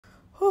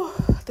Whew,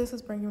 this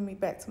is bringing me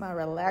back to my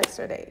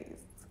relaxer days.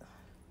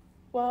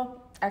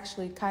 Well,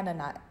 actually, kind of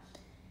not.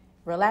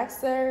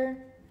 Relaxer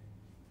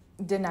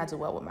did not do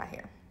well with my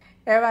hair.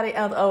 Everybody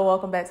else,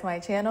 welcome back to my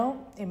channel.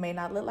 It may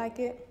not look like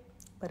it,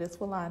 but it's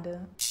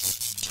Wilonda.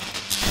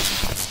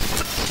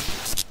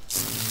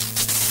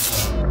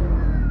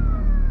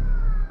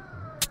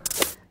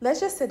 Let's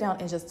just sit down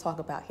and just talk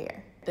about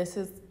hair.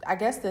 I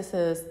guess this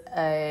is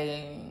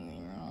a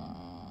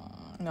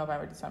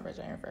November, December,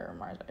 January, February,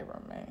 March,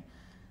 April, May.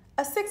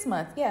 A 6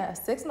 month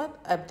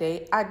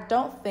update. I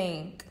don't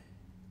think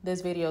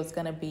this video is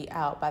gonna be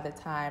out by the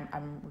time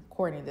I'm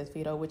recording this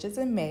video, which is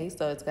in May,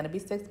 so it's gonna be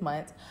 6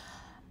 months.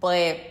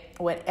 But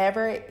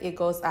whenever it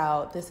goes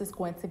out, this is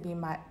going to be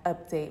my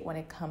update when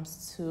it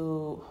comes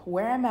to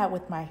where I'm at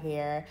with my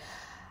hair.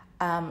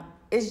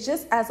 It's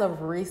just as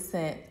of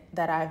recent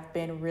that I've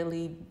been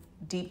really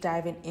deep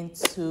diving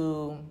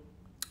into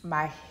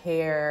my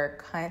hair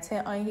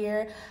content on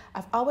here.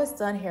 I've always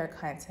done hair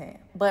content,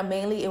 but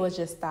mainly it was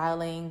just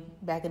styling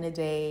back in the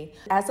day.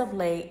 As of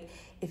late,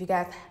 if you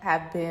guys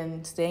have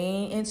been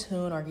staying in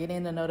tune or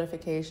getting the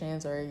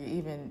notifications or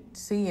even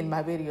seeing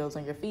my videos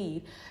on your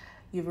feed,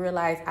 you've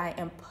realized I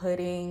am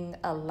putting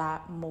a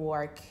lot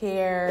more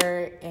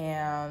care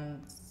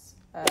and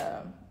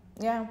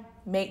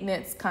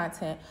maintenance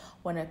content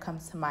when it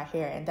comes to my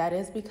hair. And that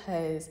is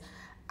because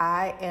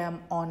I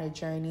am on a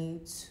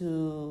journey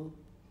to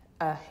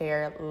a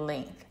hair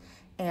length.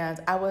 And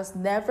I was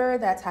never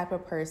that type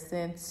of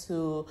person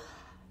to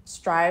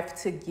strive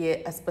to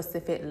get a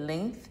specific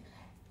length.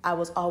 I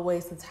was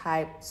always the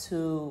type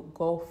to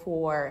go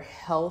for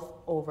health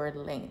over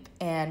length.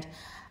 And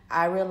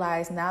I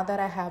realized now that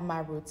I have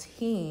my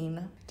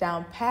routine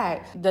down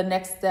pat, the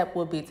next step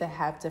would be to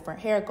have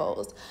different hair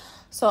goals.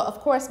 So of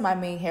course, my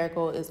main hair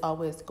goal is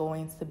always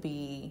going to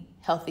be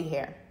healthy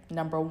hair,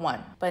 number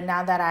one. But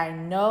now that I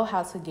know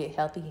how to get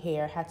healthy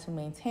hair, how to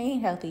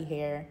maintain healthy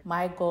hair,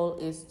 my goal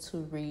is to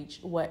reach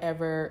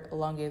whatever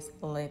longest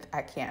length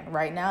I can.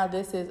 Right now,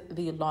 this is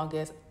the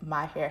longest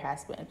my hair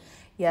has been.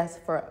 Yes,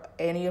 for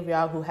any of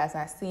y'all who has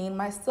not seen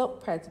my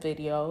silk press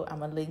video, I'm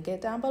gonna link it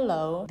down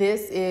below.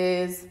 This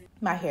is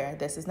my hair.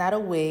 This is not a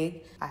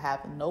wig. I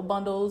have no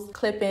bundles,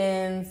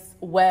 clip-ins,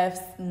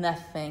 wefts,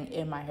 nothing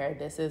in my hair.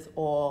 This is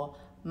all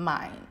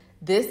mine.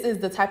 This is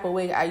the type of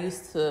wig I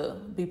used to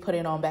be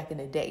putting on back in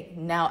the day.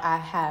 Now I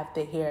have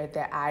the hair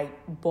that I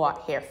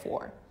bought hair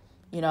for,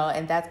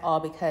 and that's all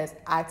because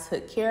I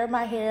took care of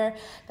my hair.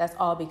 That's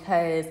all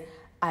because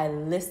I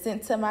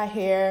listened to my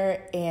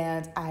hair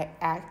and I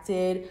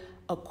acted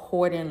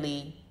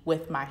accordingly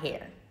with my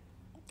hair.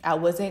 I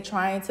wasn't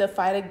trying to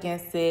fight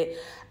against it.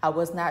 I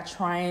was not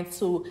trying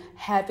to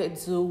have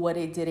it do what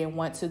it didn't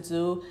want to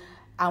do.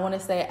 I want to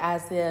say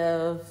as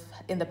of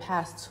in the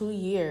past 2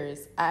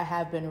 years, I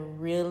have been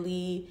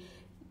really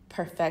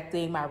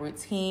perfecting my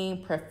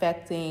routine,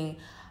 perfecting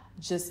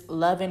just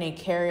loving and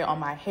caring on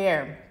my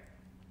hair.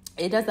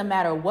 It doesn't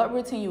matter what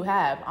routine you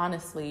have,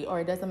 honestly,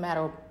 or it doesn't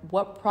matter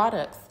what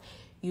products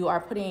you are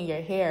putting in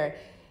your hair.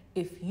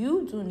 If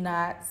you do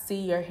not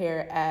see your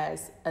hair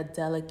as a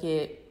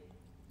delicate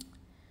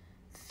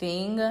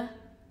thing,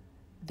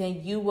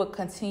 then you will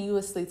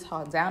continuously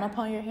talk down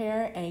upon your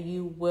hair and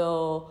you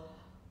will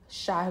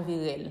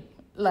chavirer.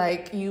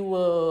 Like you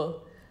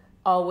will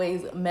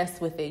always mess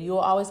with it. You'll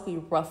always be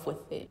rough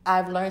with it.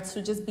 I've learned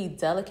to just be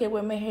delicate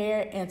with my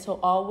hair and to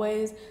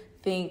always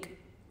think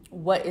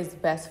what is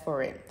best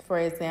for it. For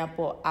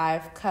example,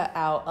 I've cut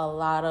out a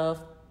lot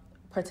of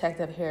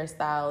protective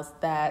hairstyles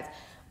that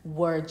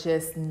were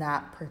just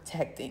not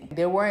protecting.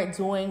 They weren't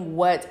doing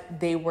what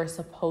they were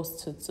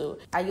supposed to do.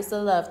 I used to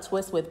love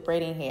twists with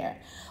braiding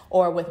hair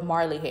or with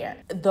Marley hair.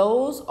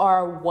 Those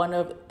are one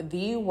of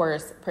the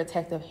worst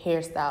protective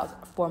hairstyles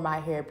for my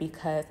hair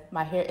because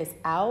my hair is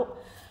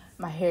out.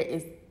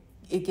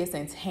 It gets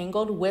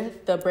entangled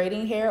with the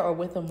braiding hair or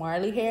with the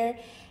Marley hair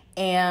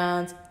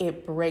and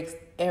it breaks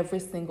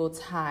every single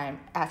time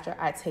after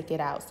I take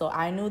it out. So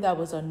I knew that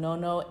was a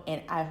no-no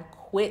and I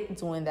quit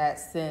doing that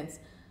since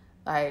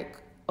like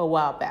a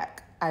while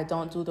back. I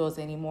don't do those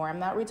anymore. I'm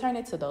not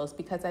returning to those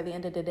because at the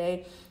end of the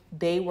day,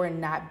 they were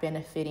not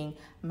benefiting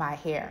my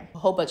hair. A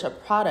whole bunch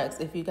of products.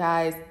 If you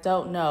guys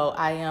don't know,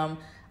 I am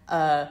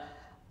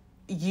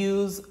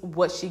use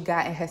what she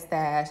got in her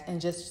stash and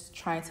just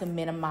trying to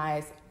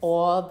minimize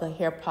all the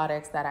hair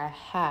products that I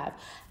have.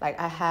 Like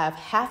I have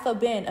half a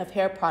bin of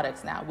hair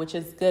products now, which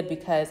is good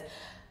because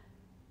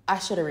I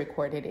should have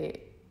recorded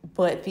it.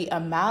 But the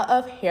amount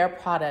of hair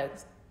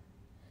products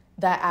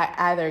that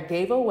I either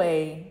gave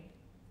away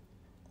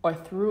or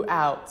threw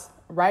out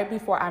right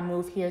before I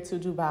moved here to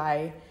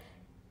Dubai,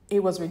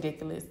 it was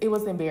ridiculous. It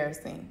was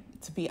embarrassing,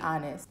 to be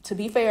honest. To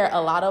be fair, a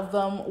lot of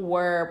them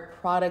were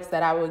products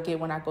that I would get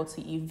when I go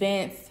to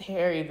events,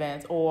 hair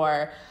events,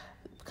 or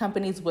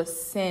companies would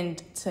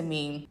send to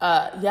me.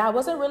 I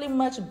wasn't really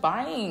much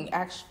buying,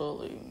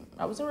 actually.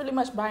 I wasn't really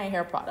much buying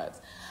hair products.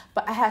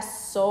 But I had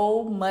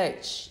so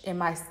much in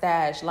my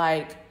stash,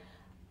 like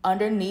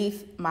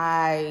underneath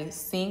my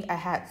sink, I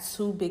had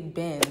 2 big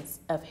bins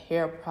of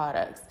hair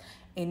products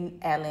in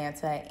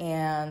Atlanta,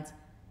 and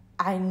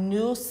I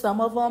knew some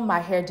of them my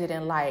hair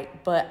didn't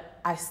like, but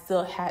I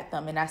still had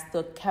them and I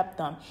still kept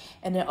them.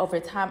 And then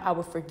over time, I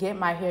would forget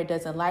my hair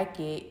doesn't like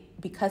it.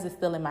 Because it's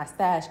still in my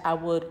stash, I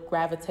would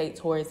gravitate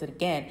towards it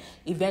again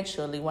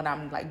eventually when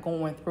I'm like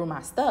going through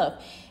my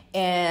stuff.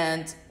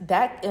 And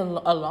that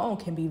alone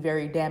can be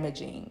very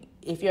damaging.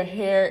 If your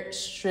hair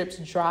strips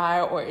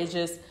dry, or it's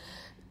just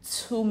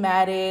too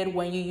matted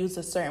when you use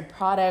a certain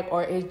product,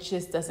 or it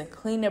just doesn't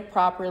clean it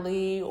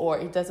properly, or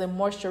it doesn't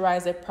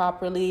moisturize it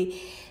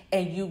properly,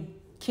 and you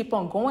keep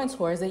on going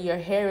towards it, your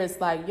hair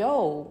is like,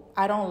 yo,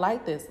 I don't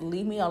like this.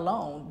 Leave me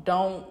alone.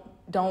 Don't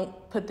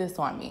put this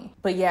on me.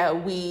 But yeah,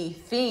 we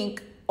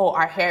think, oh,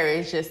 our hair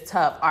is just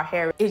tough. Our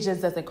hair, it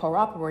just doesn't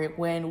cooperate,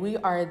 when we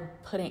are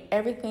putting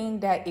everything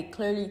that it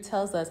clearly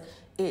tells us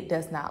it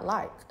does not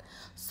like.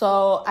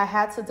 So I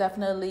had to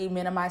definitely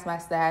minimize my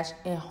stash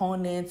and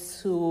hone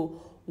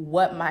into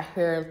what my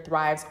hair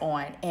thrives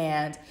on.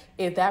 And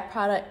if that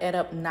product ended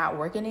up not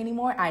working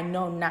anymore, I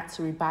know not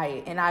to rebuy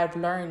it. And I've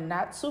learned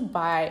not to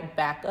buy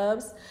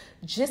backups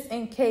just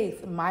in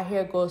case my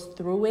hair goes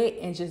through it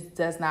and just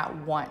does not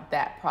want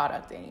that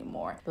product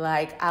anymore.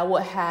 Like, I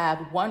would have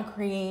one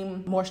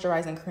cream,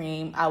 moisturizing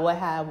cream. I would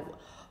have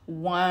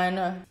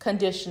one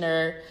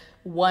conditioner,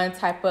 one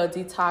type of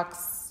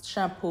detox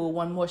shampoo,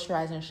 one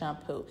moisturizing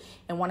shampoo.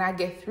 And when I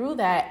get through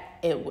that,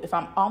 if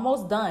I'm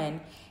almost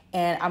done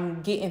and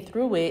I'm getting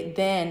through it,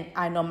 then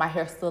I know my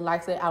hair still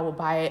likes it, I will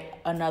buy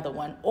another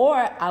one. Or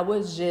I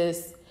would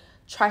just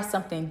try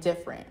something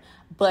different.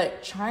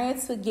 But trying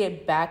to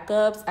get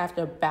backups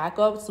after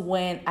backups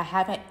when I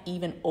haven't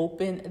even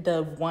opened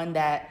the one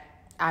that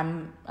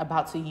I'm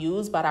about to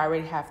use, but I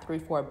already have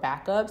 3-4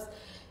 backups,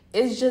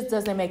 it just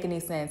doesn't make any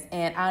sense.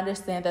 And I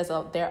understand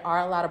there are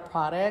a lot of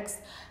products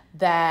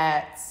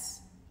that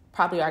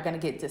probably are going to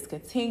get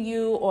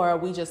discontinued, or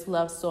we just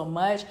love so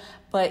much.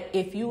 But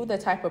if you're the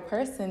type of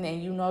person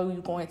and you know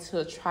you're going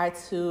to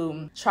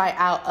try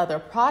out other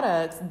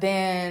products,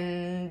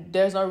 then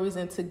there's no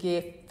reason to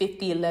get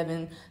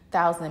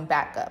 11,000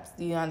 backups.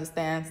 Do you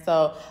understand?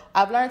 So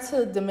I've learned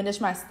to diminish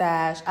my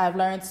stash. I've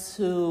learned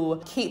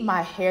to keep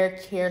my hair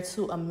care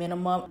to a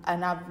minimum.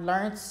 And I've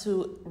learned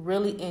to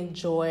really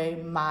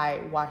enjoy my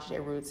wash day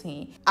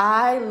routine.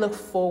 I look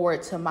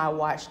forward to my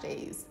wash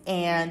days.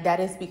 And that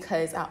is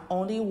because I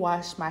only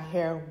wash my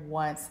hair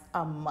once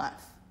a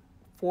month.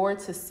 4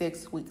 to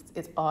 6 weeks.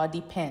 It all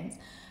depends.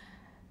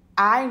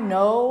 I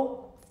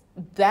know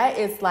that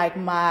is like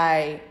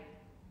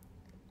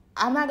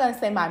I'm not going to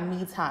say my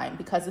me time,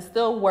 because it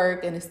still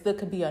work and it still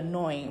could be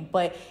annoying,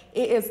 but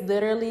it is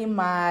literally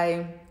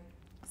my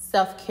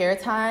self-care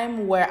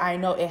time where I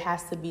know it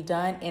has to be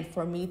done. And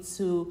for me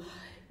to,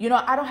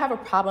 I don't have a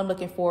problem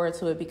looking forward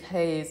to it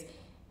because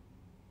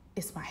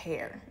it's my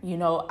hair.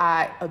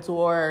 I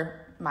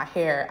adore my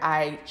hair.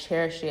 I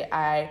cherish it.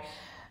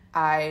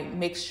 I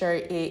make sure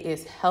it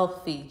is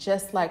healthy,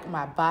 just like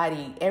my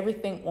body.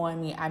 Everything on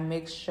me, I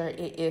make sure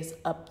it is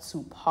up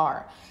to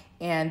par.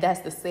 And that's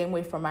the same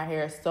way for my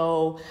hair.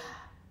 So,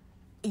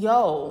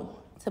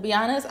 to be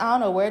honest, I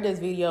don't know where this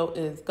video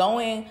is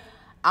going.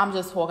 I'm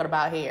just talking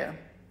about hair.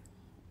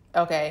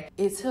 Okay?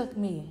 It took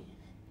me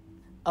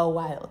a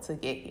while to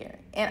get here.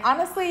 And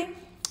honestly,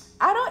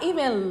 I don't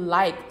even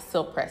like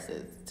silk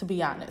presses, to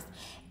be honest.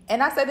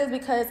 And I say this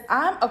because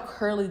I'm a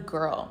curly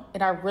girl,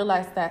 and I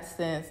realized that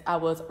since I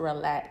was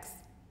relaxed.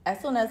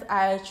 As soon as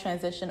I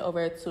transitioned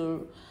over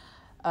to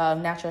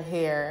natural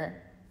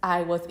hair,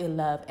 I was in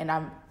love, and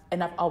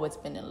I've always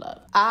been in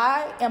love.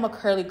 I am a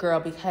curly girl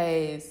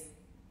because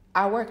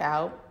I work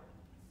out,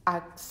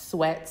 I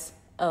sweat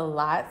a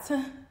lot.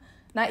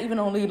 Not even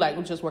only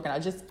like just working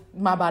out, just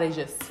my body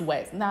just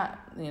sweats. Not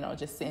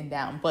just sitting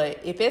down.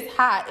 But if it's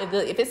hot,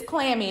 if it's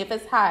clammy, if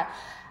it's hot,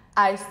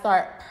 I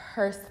start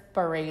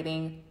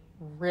perspiring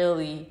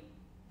really,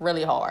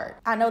 really hard.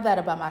 I know that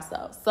about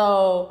myself.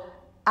 So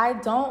I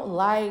don't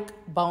like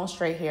bone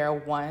straight hair,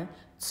 1.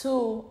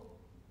 2,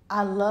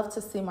 I love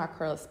to see my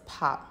curls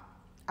pop.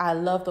 I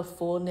love the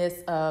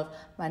fullness of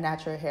my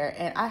natural hair.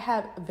 And I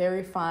have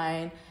very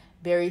fine,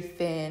 very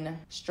thin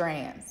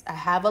strands. I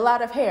have a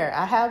lot of hair.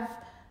 I have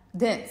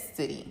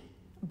density,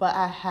 but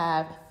I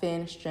have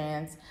thin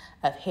strands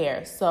of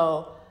hair.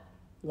 So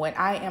when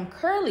I am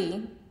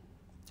curly,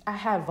 I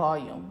have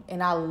volume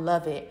and I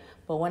love it.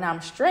 But when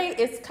I'm straight,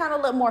 it's kind of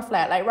a little more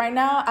flat. Like right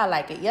now, I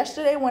like it.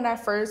 Yesterday when I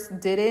first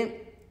did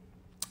it,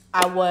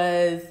 I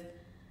was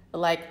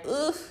like,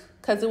 ugh,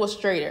 because it was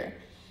straighter.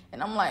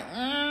 And I'm like,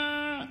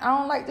 I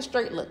don't like the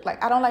straight look.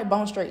 Like, I don't like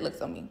bone straight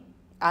looks on me.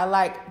 I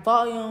like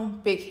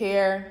volume, big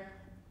hair.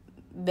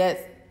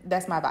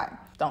 That's my vibe.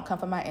 Don't come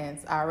for my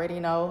ends. I already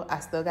know I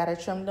still got to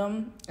trim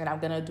them. And I'm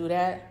going to do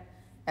that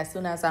as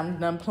soon as I'm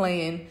done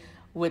playing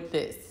with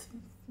this.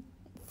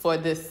 For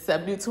this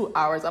 72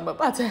 hours I'm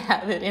about to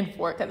have it in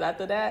for, because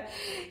after that,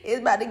 it's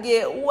about to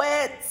get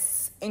wet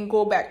and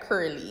go back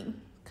curly.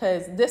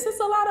 Because this is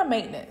a lot of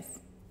maintenance.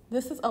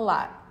 This is a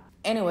lot.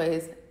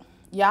 Anyways,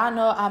 y'all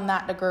know I'm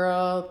not the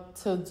girl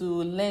to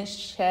do lens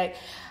check.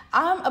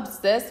 I'm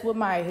obsessed with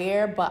my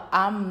hair, but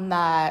I'm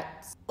not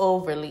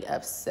overly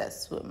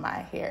obsessed with my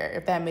hair,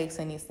 if that makes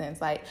any sense.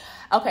 Like,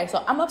 okay,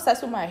 so I'm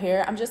obsessed with my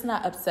hair. I'm just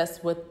not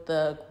obsessed with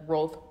the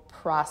growth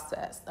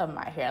process of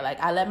my hair. Like,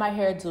 I let my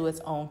hair do its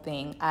own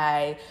thing.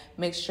 I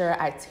make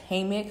sure I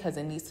tame it because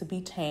it needs to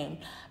be tamed.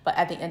 But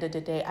at the end of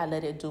the day, I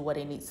let it do what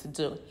it needs to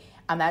do.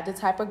 I'm not the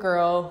type of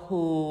girl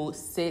who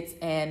sits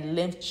and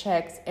lymph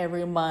checks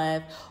every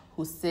month,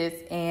 who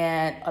sits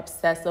and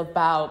obsess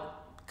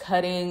about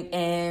cutting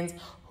ends,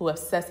 who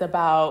obsess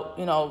about,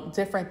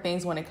 different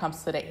things when it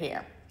comes to the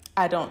hair.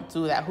 I don't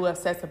do that. Who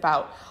obsess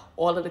about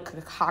all of the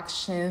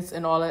concoctions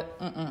and all that.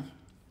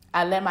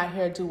 I let my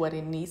hair do what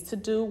it needs to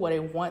do, what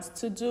it wants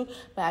to do,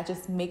 but I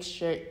just make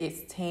sure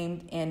it's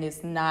tamed and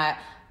it's not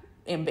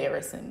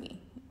embarrassing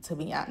me, to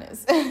be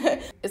honest.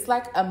 It's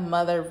like a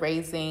mother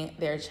raising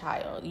their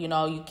child.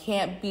 You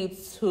can't be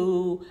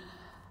too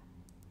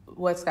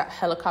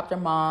helicopter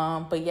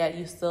mom, but yet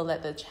you still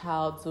let the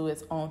child do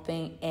its own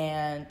thing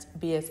and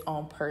be its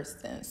own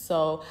person.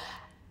 So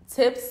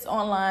tips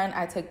online,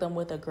 I take them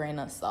with a grain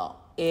of salt.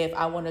 If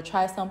I want to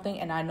try something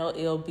and I know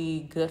it'll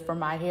be good for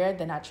my hair,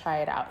 then I try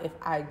it out. If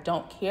I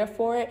don't care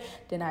for it,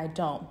 then I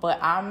don't. But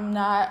I'm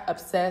not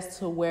obsessed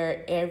to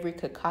where every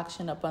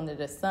concoction up under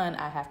the sun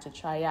I have to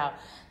try out.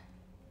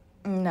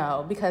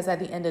 No, because at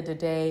the end of the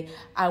day,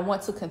 I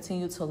want to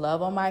continue to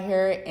love on my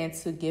hair and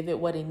to give it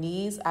what it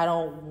needs. I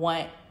don't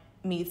want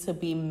me to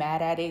be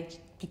mad at it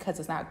because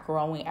it's not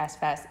growing as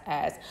fast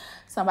as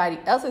somebody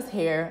else's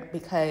hair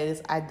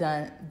because I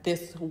done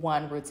this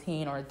one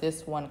routine or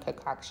this one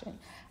concoction.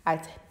 I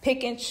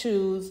pick and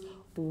choose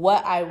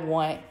what I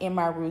want in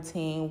my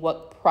routine,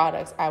 what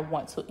products I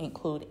want to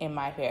include in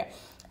my hair.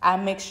 I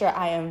make sure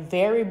I am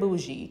very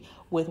bougie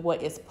with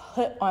what is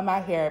put on my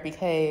hair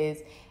because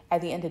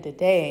at the end of the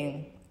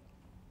day,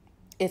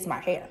 it's my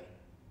hair.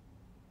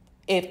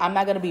 If I'm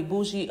not going to be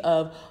bougie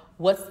of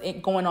what's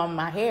going on in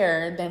my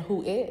hair, then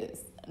who is?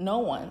 No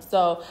one.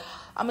 So,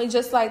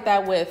 just like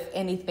that with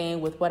anything,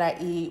 with what I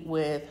eat,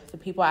 with the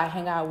people I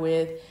hang out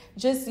with,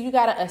 you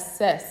got to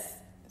assess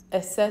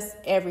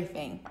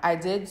everything. I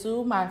did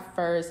do my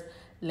first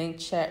link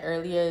check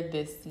earlier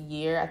this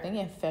year, I think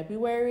in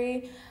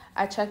February.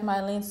 I checked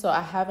my links, so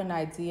I have an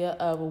idea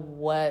of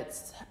what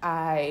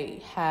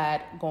I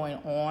had going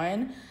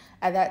on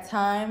at that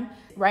time.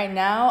 Right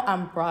now,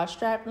 I'm broad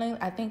strap length.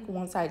 I think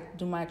once I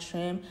do my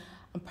trim,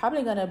 I'm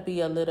probably going to be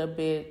a little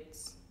bit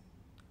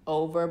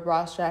over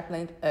broad strap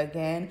length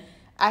again.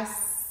 I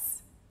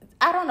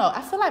don't know.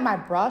 I feel like my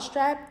broad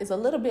strap is a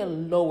little bit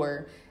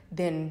lower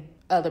than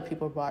other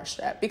people's broad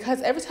strap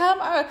because every time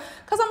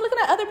because I'm looking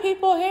at other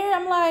people's hair,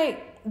 I'm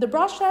like, the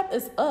broad strap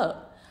is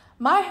up.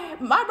 My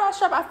broad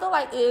strap, I feel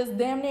like, is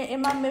damn near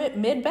in my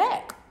mid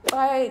back.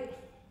 Like,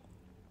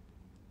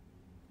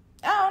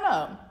 I don't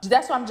know.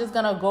 That's why I'm just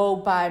going to go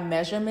by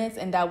measurements,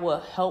 and that will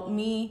help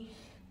me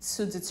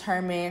to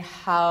determine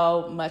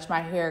how much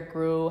my hair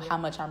grew, how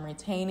much I'm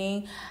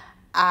retaining.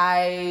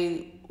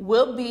 I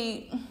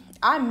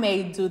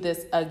may do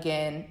this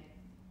again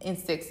in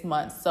 6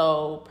 months.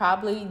 So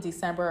probably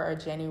December or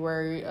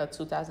January of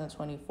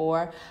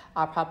 2024,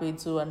 I'll probably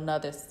do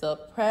another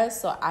silk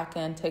press so I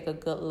can take a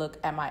good look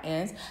at my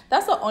ends.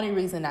 That's the only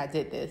reason I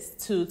did this,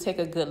 to take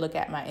a good look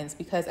at my ends,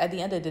 because at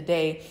the end of the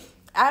day,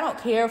 I don't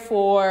care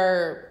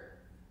for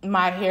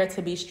my hair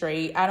to be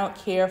straight. I don't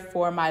care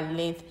for my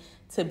length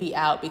to be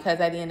out, because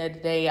at the end of the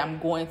day, I'm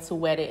going to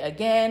wet it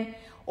again,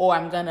 or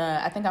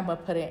I think I'm going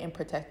to put it in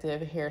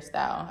protective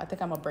hairstyle. I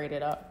think I'm going to braid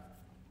it up.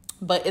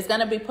 But it's going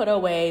to be put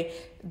away.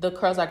 The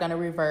curls are going to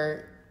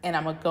revert, and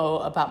I'm going to go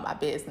about my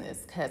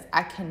business, because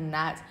I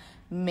cannot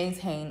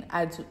maintain.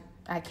 I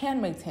can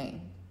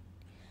maintain.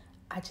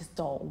 I just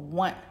don't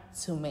want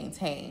to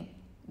maintain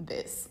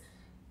this.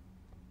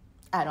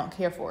 I don't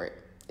care for it.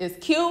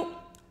 It's cute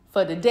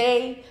for the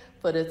day,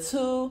 for the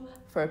two,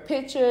 for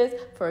pictures,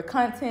 for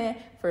content,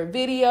 for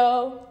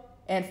video,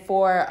 and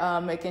for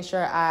making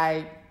sure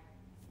I,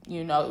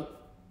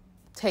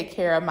 take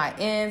care of my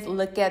ends,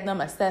 look at them,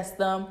 assess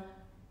them.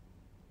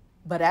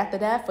 But after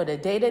that, for the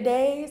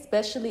day-to-day,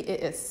 especially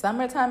it is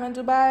summertime in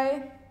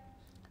Dubai,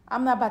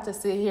 I'm not about to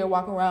sit here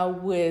walking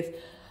around with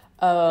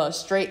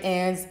straight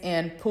ends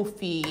and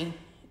poofy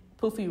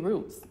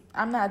roots.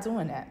 I'm not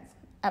doing that.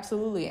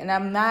 Absolutely. And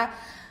I'm not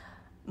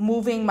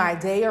moving my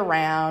day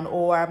around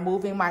or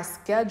moving my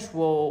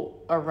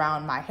schedule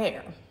around my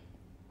hair.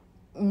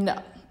 No,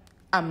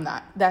 I'm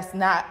not. That's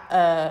not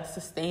a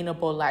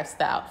sustainable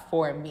lifestyle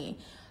for me.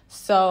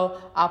 So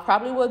I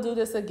probably will do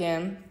this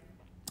again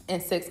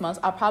in 6 months.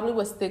 I probably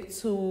would stick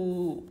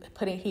to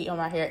putting heat on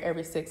my hair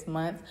every 6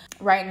 months.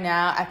 Right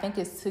now, I think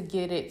it's to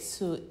get it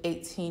to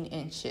 18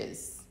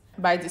 inches.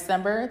 By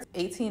December,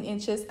 18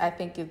 inches, I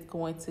think it's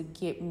going to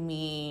get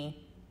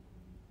me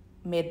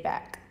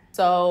mid-back.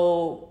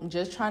 So I'm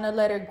just trying to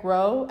let it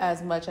grow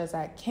as much as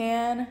I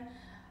can.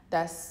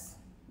 That's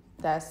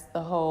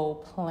the whole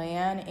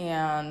plan.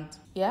 And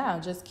yeah,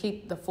 just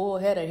keep the full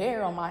head of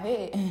hair on my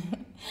head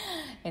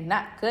and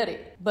not cut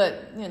it.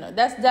 But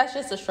that's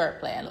just a short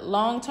plan.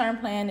 Long-term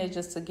plan is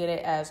just to get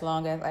it as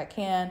long as I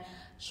can,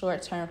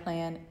 short-term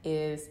plan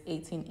is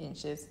 18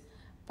 inches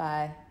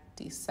by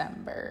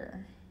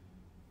December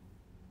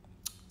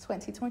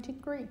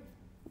 2023.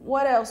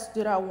 What else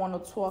did I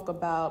want to talk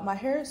about? My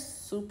hair is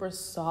super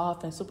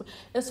soft and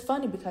it's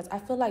funny because I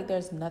feel like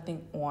there's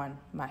nothing on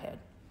my head.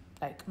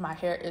 Like, my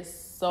hair is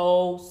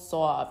so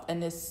soft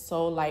and it's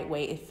so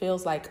lightweight. It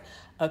feels like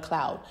a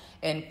cloud.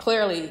 And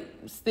clearly,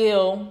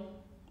 still,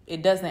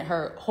 it doesn't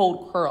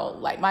hold curl.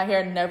 Like, my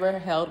hair never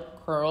held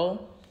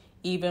curl,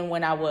 even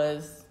when I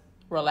was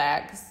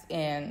relaxed.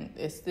 And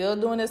it's still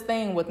doing this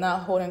thing with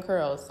not holding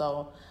curls.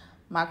 So,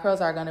 my curls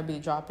are going to be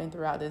dropping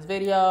throughout this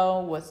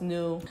video. What's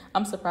new?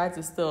 I'm surprised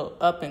it's still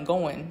up and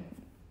going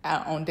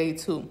on day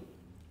 2.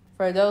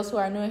 For those who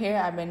are new here,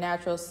 I've been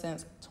natural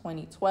since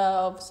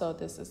 2012, so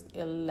this is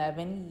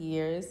 11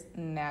 years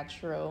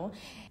natural.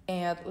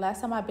 And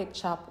last time I big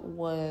chop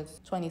was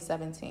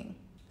 2017,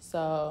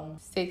 so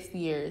 6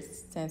 years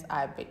since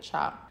I big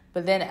chop.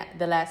 But then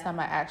the last time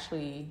I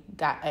actually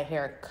got a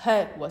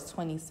haircut was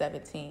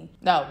 2017.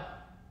 No,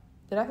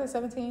 did I say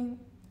 17?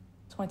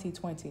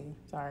 2020,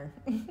 sorry.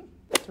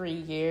 3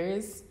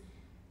 years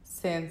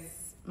since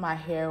my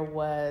hair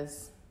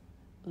was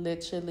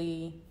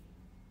literally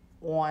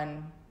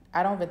on,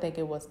 I don't even think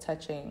it was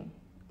touching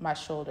my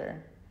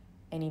shoulder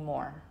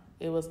anymore.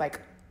 It was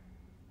like,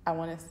 I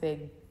want to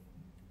say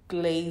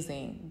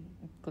grazing.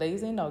 It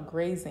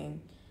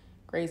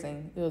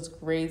was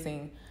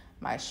grazing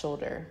my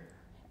shoulder.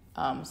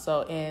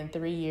 So in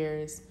 3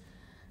 years,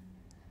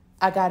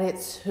 I got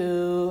it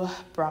to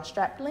bra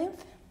strap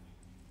length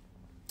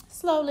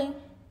slowly.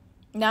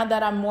 Now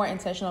that I'm more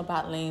intentional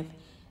about length,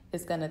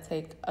 it's going to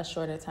take a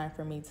shorter time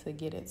for me to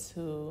get it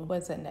to,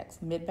 what's it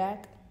next,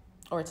 mid-back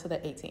or to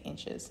the 18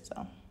 inches.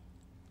 So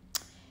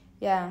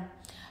yeah,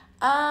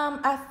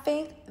 I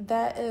think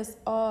that is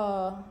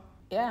all.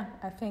 Yeah,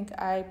 I think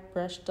I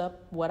brushed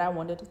up what I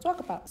wanted to talk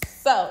about.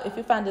 So if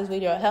you found this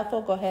video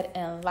helpful, go ahead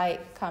and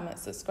like, comment,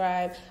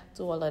 subscribe,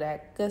 do all of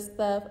that good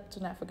stuff. Do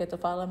not forget to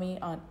follow me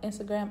on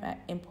Instagram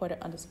at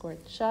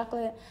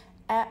imported_chocolate,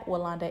 at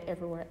Wilonda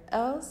everywhere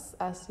else.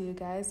 I'll see you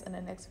guys in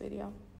the next video.